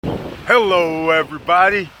Hello,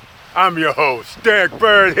 everybody. I'm your host, Derek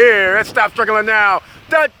Bird, here at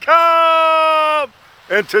StopStrugglingNow.com.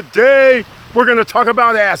 And today, we're going to talk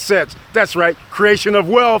about assets. That's right, creation of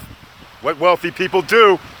wealth. What wealthy people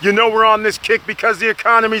do. You know we're on this kick because the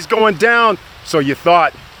economy's going down. So you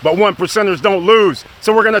thought, but 1%ers don't lose.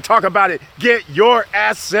 So we're going to talk about it. Get your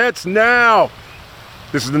assets now.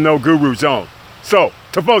 This is the No Guru Zone. So,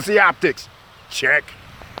 Tifosi Optics, check.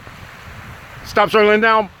 Stop Struggling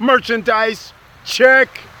Now merchandise,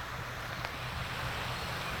 check.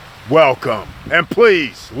 Welcome, and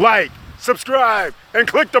please like, subscribe, and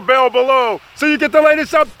click the bell below so you get the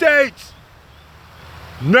latest updates.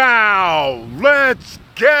 Now, let's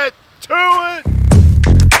get to it.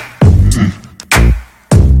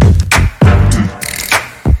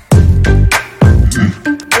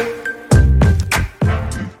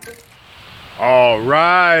 All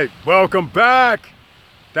right, welcome back.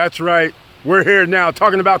 That's right. We're here now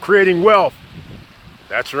talking about creating wealth.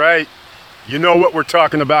 That's right. You know what we're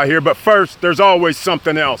talking about here, but first, there's always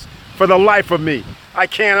something else. For the life of me, I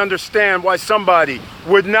can't understand why somebody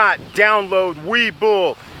would not download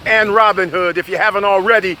Webull and Robinhood, if you haven't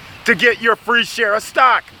already, to get your free share of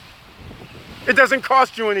stock. It doesn't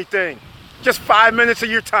cost you anything, just 5 minutes of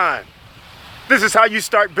your time. This is how you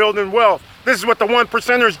start building wealth. This is what the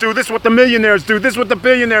 1%ers do. This is what the millionaires do. This is what the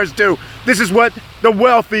billionaires do. This is what the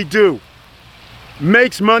wealthy do.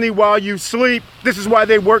 Makes money while you sleep. This is why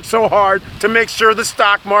they work so hard to make sure the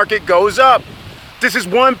stock market goes up. This is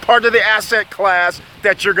one part of the asset class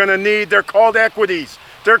that you're going to need. They're called equities.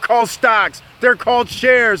 They're called stocks. They're called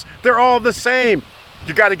shares. They're all the same.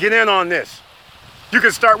 You got to get in on this. You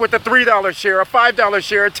can start with a $3 share, a $5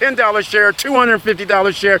 share, a $10 share, a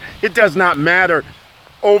 $250 share. It does not matter.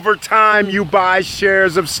 Over time, you buy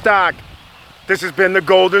shares of stock. This has been the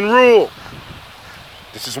golden rule.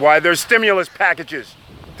 This is why there's stimulus packages.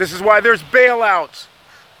 This is why there's bailouts.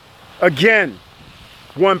 Again,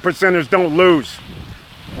 1%ers don't lose.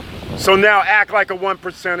 So now act like a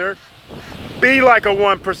 1%er. Be like a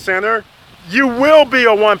 1%er. You will be a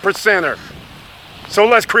 1%er. So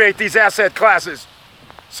let's create these asset classes.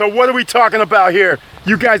 So what are we talking about here?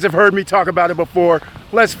 You guys have heard me talk about it before.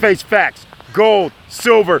 Let's face facts. Gold,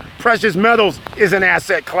 silver, precious metals is an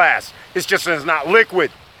asset class. It's just that it's not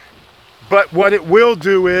liquid. But what it will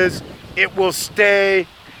do is it will stay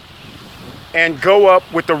and go up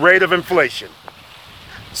with the rate of inflation.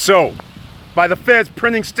 So, by the feds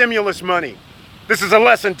printing stimulus money, this is a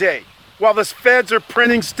lesson day. While the feds are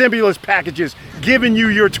printing stimulus packages, giving you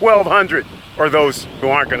your $1,200, or those who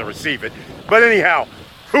aren't going to receive it. But anyhow,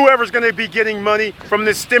 whoever's going to be getting money from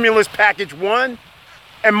this stimulus package 1,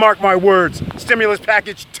 and mark my words, stimulus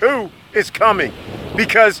package 2 is coming,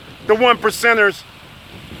 because the 1%ers,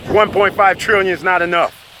 1.5 trillion is not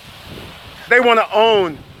enough. They want to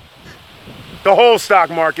own the whole stock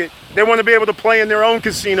market. They want to be able to play in their own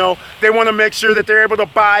casino. They want to make sure that they're able to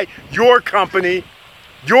buy your company,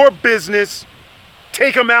 your business,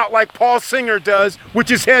 take them out like Paul Singer does, which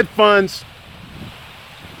is hedge funds.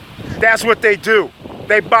 That's what they do.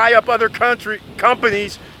 They buy up other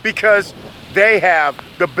companies because they have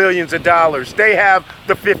the billions of dollars. They have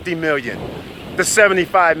the 50 million, the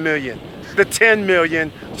 75 million, the 10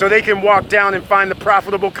 million, so they can walk down and find the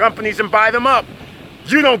profitable companies and buy them up.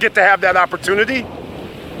 You don't get to have that opportunity.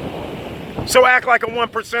 So act like a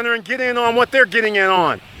 1%er and get in on what they're getting in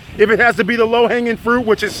on. If it has to be the low-hanging fruit,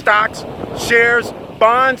 which is stocks, shares,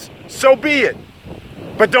 bonds, so be it.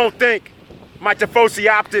 But don't think my Tifosi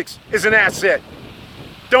Optics is an asset.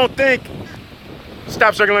 Don't think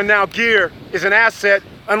Stop Struggling Now gear is an asset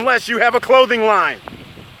unless you have a clothing line.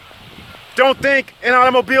 Don't think an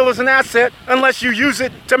automobile is an asset unless you use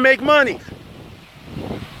it to make money.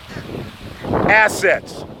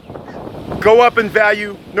 Assets go up in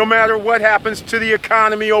value no matter what happens to the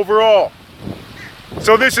economy overall.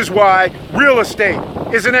 So this is why real estate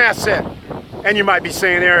is an asset. And you might be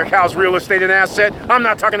saying, Eric, how's real estate an asset? I'm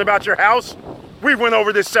not talking about your house. We went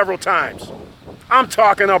over this several times. I'm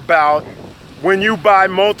talking about when you buy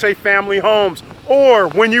multifamily homes, or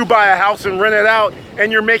when you buy a house and rent it out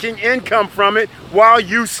and you're making income from it while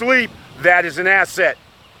you sleep. That is an asset.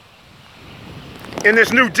 In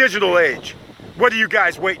this new digital age, what are you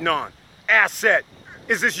guys waiting on? Asset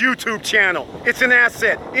is this YouTube channel. It's an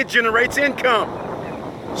asset. It generates income.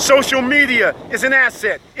 Social media is an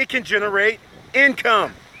asset. It can generate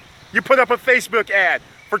income. You put up a Facebook ad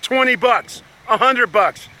for 20 bucks, 100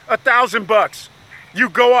 bucks, 1,000 bucks. You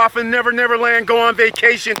go off in Never Never Land, go on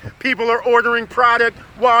vacation. People are ordering product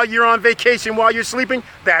while you're on vacation, while you're sleeping.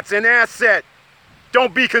 That's an asset.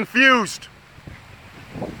 Don't be confused.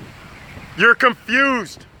 You're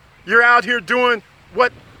confused. You're out here doing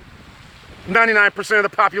what 99% of the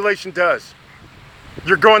population does.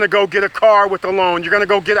 You're going to go get a car with a loan. You're going to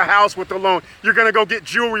go get a house with a loan. You're going to go get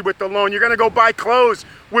jewelry with the loan. You're going to go buy clothes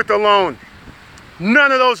with the loan.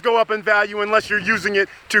 None of those go up in value unless you're using it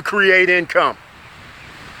to create income.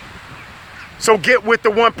 So get with the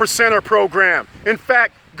 1%er program. In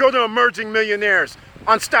fact, go to Emerging Millionaires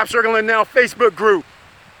on Stop Struggling Now Facebook group.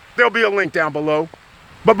 There'll be a link down below.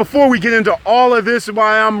 But before we get into all of this,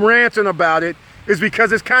 why I'm ranting about it is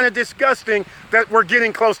because it's kind of disgusting that we're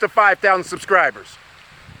getting close to 5,000 subscribers.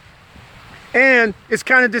 And it's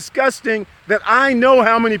kind of disgusting that I know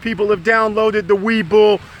how many people have downloaded the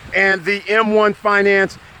Webull and the M1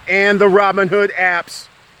 Finance and the Robinhood apps.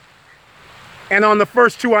 And on the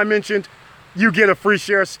first two I mentioned, you get a free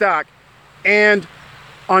share of stock. And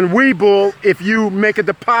on Webull, if you make a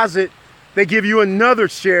deposit, they give you another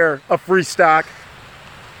share of free stock.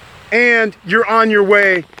 And you're on your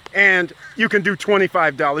way, and you can do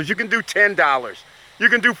 $25. You can do $10. You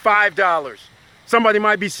can do $5. Somebody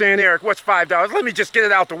might be saying, Eric, what's $5? Let me just get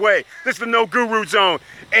it out the way. This is the No Guru Zone,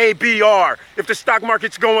 ABR. If the stock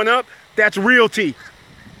market's going up, that's realty.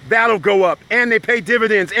 That'll go up. And they pay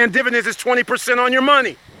dividends. And dividends is 20% on your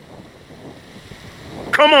money.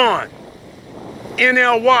 Come on.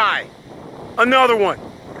 NLY. Another one.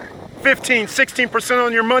 15, 16%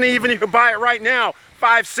 on your money, even if you buy it right now.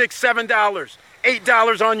 $5, $6, $7,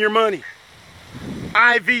 $8 on your money.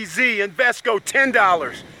 IVZ, Invesco,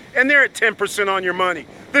 $10. And they're at 10% on your money.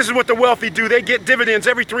 This is what the wealthy do. They get dividends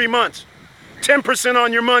every 3 months. 10%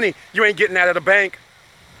 on your money. You ain't getting that at a bank.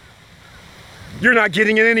 You're not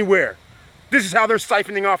getting it anywhere. This is how they're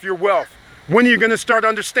siphoning off your wealth. When are you going to start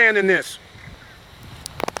understanding this?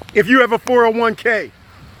 If you have a 401k,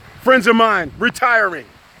 friends of mine retiring,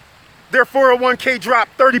 their 401k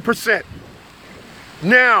dropped 30%.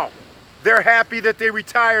 Now, they're happy that they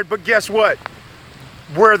retired, but guess what?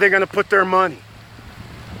 Where are they going to put their money?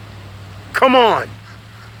 Come on.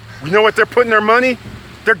 You know what they're putting their money?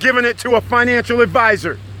 They're giving it to a financial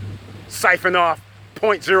advisor. Siphon off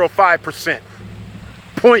 0.05%,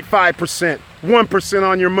 0.5%, 1%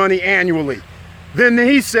 on your money annually. Then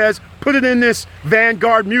he says, put it in this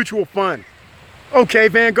Vanguard mutual fund. Okay,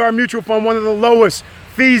 Vanguard mutual fund, one of the lowest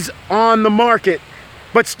fees on the market,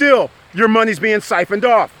 but still, your money's being siphoned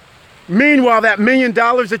off. Meanwhile, that $1 million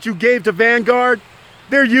that you gave to Vanguard,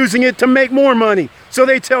 they're using it to make more money. So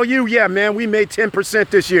they tell you, yeah, man, we made 10%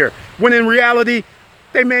 this year. When in reality,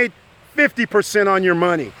 they made 50% on your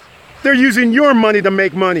money. They're using your money to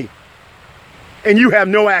make money. And you have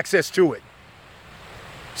no access to it.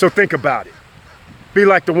 So think about it. Be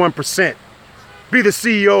like the 1%. Be the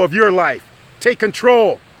CEO of your life. Take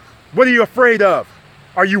control. What are you afraid of?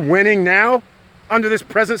 Are you winning now under this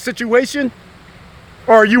present situation?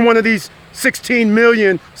 Or are you one of these 16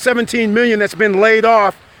 million, 17 million that's been laid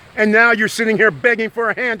off, and now you're sitting here begging for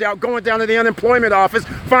a handout, going down to the unemployment office,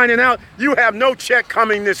 finding out you have no check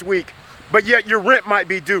coming this week, but yet your rent might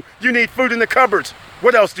be due. You need food in the cupboards.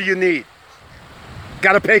 What else do you need?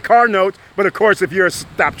 Got to pay car notes, but of course, if you're a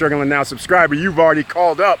Stop Struggling Now subscriber, you've already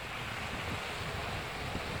called up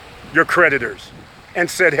your creditors and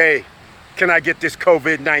said, hey, can I get this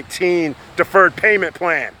COVID-19 deferred payment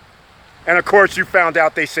plan? And of course, you found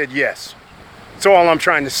out they said yes. So all I'm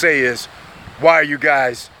trying to say is, why are you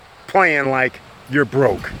guys playing like you're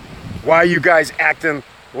broke? Why are you guys acting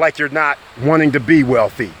like you're not wanting to be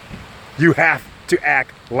wealthy? You have to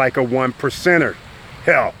act like a 1%er.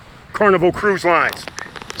 Hell, Carnival Cruise Lines.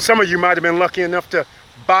 Some of you might have been lucky enough to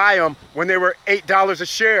buy them when they were $8 a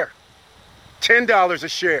share, $10 a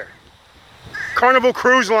share. Carnival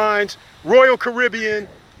Cruise Lines, Royal Caribbean,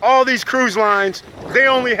 all these cruise lines, they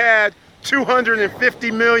only had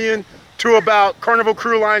 250 million to about, Carnival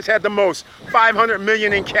Cruise Lines had the most, 500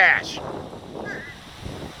 million in cash.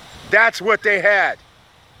 That's what they had.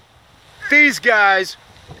 These guys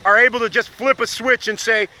are able to just flip a switch and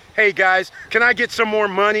say, hey guys, can I get some more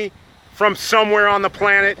money from somewhere on the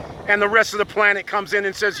planet? And the rest of the planet comes in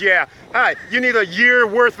and says, yeah, hi, you need a year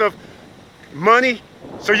worth of money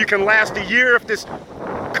so you can last a year if this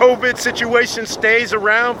COVID situation stays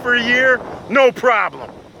around for a year? No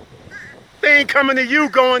problem. They ain't coming to you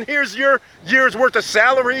going, here's your year's worth of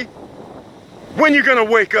salary. When you gonna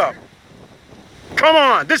wake up? Come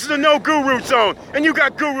on, this is the No Guru Zone, and you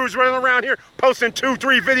got gurus running around here posting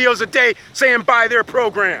 2-3 videos a day saying buy their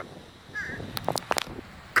program.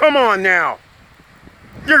 Come on now.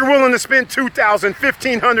 You're willing to spend $2,000,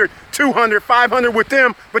 $1,500, $200, $500 with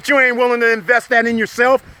them, but you ain't willing to invest that in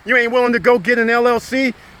yourself? You ain't willing to go get an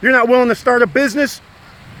LLC? You're not willing to start a business?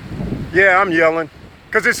 Yeah, I'm yelling,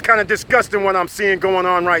 because it's kind of disgusting what I'm seeing going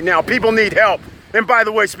on right now. People need help. And by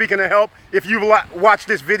the way, speaking of help, if you've watched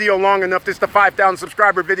this video long enough, this is the 5,000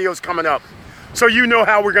 subscriber videos coming up. So you know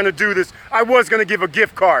how we're gonna do this. I was gonna give a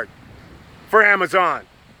gift card for Amazon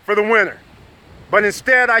for the winner. But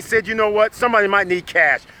instead I said, you know what, somebody might need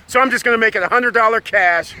cash. So I'm just gonna make it $100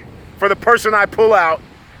 cash for the person I pull out.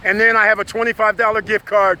 And then I have a $25 gift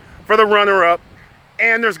card for the runner-up.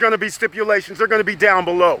 And there's gonna be stipulations, they're gonna be down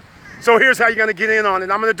below. So here's how you're gonna get in on it.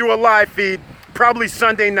 I'm gonna do a live feed, probably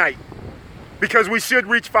Sunday night, because we should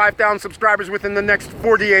reach 5,000 subscribers within the next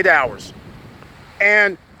 48 hours.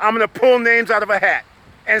 And I'm gonna pull names out of a hat.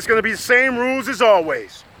 And it's gonna be the same rules as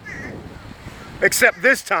always. Except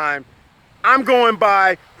this time, I'm going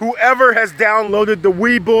by whoever has downloaded the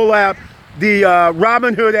Webull app, the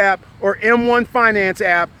Robinhood app, or M1 Finance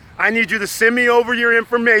app. I need you to send me over your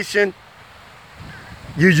information.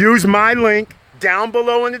 You use my link down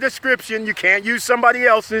below in the description. You can't use somebody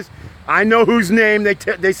else's. I know whose name.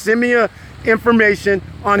 They send me information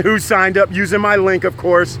on who signed up using my link, of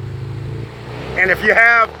course. And if you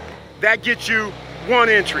have, that gets you 1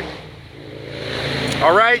 entry.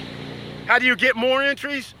 All right? How do you get more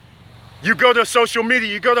entries? You go to social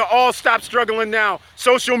media. You go to All Stop Struggling Now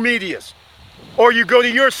social medias. Or you go to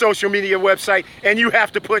your social media website and you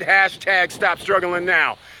have to put hashtag Stop Struggling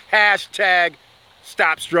Now. Hashtag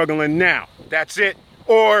Stop Struggling Now. That's it.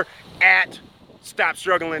 Or at Stop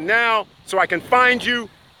Struggling Now so I can find you.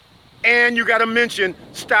 And you got to mention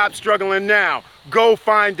Stop Struggling Now. Go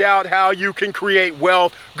find out how you can create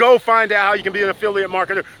wealth. Go find out how you can be an affiliate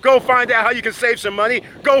marketer. Go find out how you can save some money.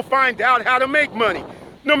 Go find out how to make money.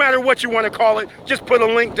 No matter what you want to call it, just put a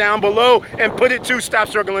link down below and put it to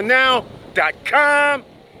StopStrugglingNow.com,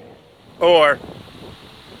 or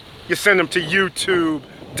you send them to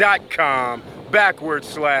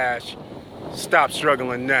YouTube.com/Stop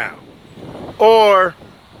Struggling Now, or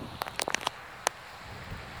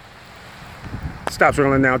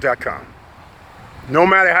StopStrugglingNow.com. No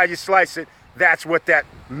matter how you slice it, that's what that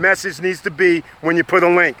message needs to be when you put a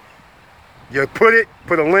link. You put a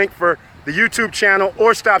link for the YouTube channel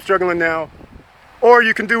or Stop Struggling Now, or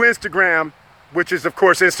you can do Instagram, which is of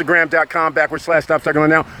course Instagram.com/Stop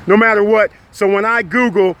Struggling Now. No matter what. So when I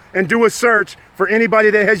Google and do a search for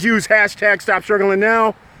anybody that has used hashtag Stop Struggling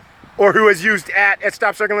Now, or who has used at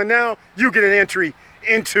Stop Struggling Now, you get an entry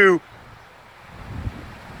into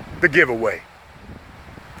the giveaway.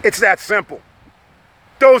 It's that simple.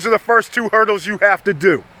 Those are the first 2 hurdles you have to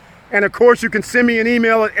do. And of course, you can send me an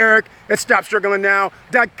email at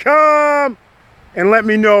eric@stopstrugglingnow.com and let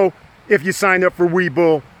me know if you signed up for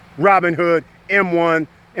Webull, Robinhood, M1,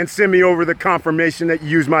 and send me over the confirmation that you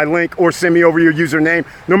use my link, or send me over your username.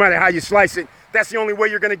 No matter how you slice it, that's the only way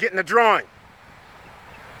you're gonna get in the drawing.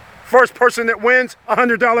 First person that wins,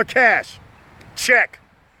 $100 cash. Check.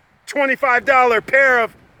 $25 pair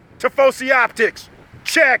of Tifosi optics.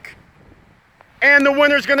 Check. And the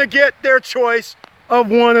winner's gonna get their choice of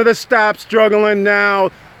one of the Stop Struggling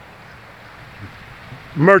Now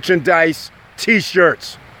merchandise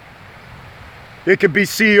t-shirts. It could be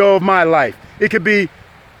CEO of My Life. It could be,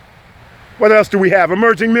 what else do we have?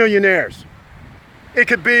 Emerging Millionaires. It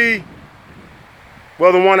could be,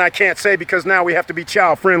 well, the one I can't say because now we have to be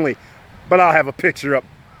child friendly, but I'll have a picture up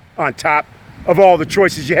on top of all the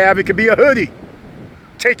choices you have. It could be a hoodie.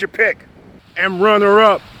 Take your pick. And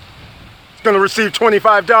runner-up is gonna receive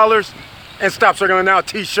 $25 and Stop Struggling Now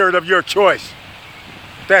t-shirt of your choice.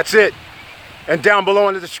 That's it. And down below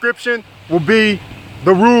in the description will be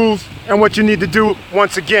the rules and what you need to do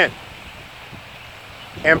once again.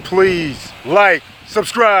 And please like,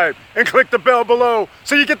 subscribe, and click the bell below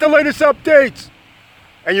so you get the latest updates.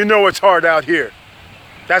 And you know it's hard out here.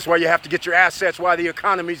 That's why you have to get your assets while the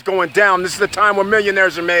economy's going down. This is the time when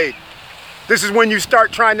millionaires are made. This is when you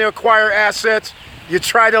start trying to acquire assets. You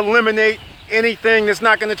try to eliminate anything that's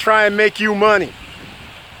not going to try and make you money.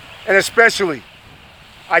 And especially,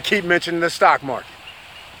 I keep mentioning the stock market.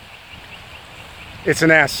 It's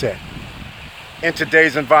an asset in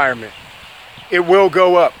today's environment. It will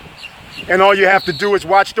go up. And all you have to do is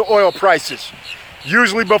watch the oil prices.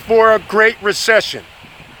 Usually before a great recession,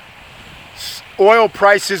 oil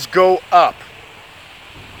prices go up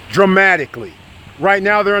dramatically. Right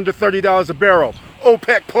now they're under $30 a barrel.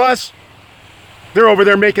 OPEC Plus, they're over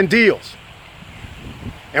there making deals.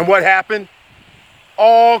 And what happened?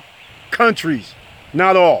 All countries,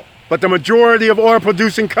 not all, but the majority of oil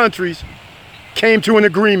producing countries came to an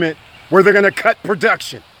agreement where they're going to cut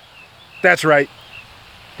production. That's right.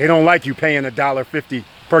 They don't like you paying $1.50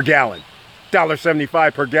 per gallon,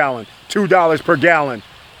 $1.75 per gallon, $2 per gallon.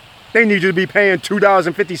 They need you to be paying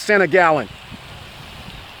 $2.50 a gallon.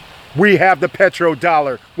 We have the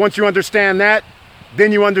petrodollar. Once you understand that,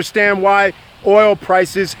 then you understand why oil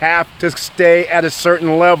prices have to stay at a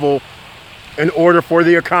certain level in order for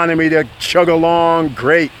the economy to chug along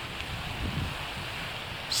great.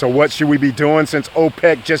 So what should we be doing since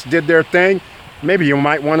OPEC just did their thing? Maybe you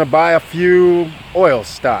might want to buy a few oil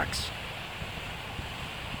stocks.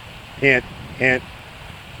 Hint, hint.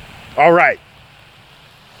 All right.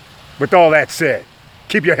 With all that said,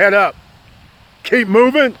 keep your head up, keep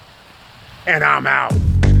moving, and I'm out.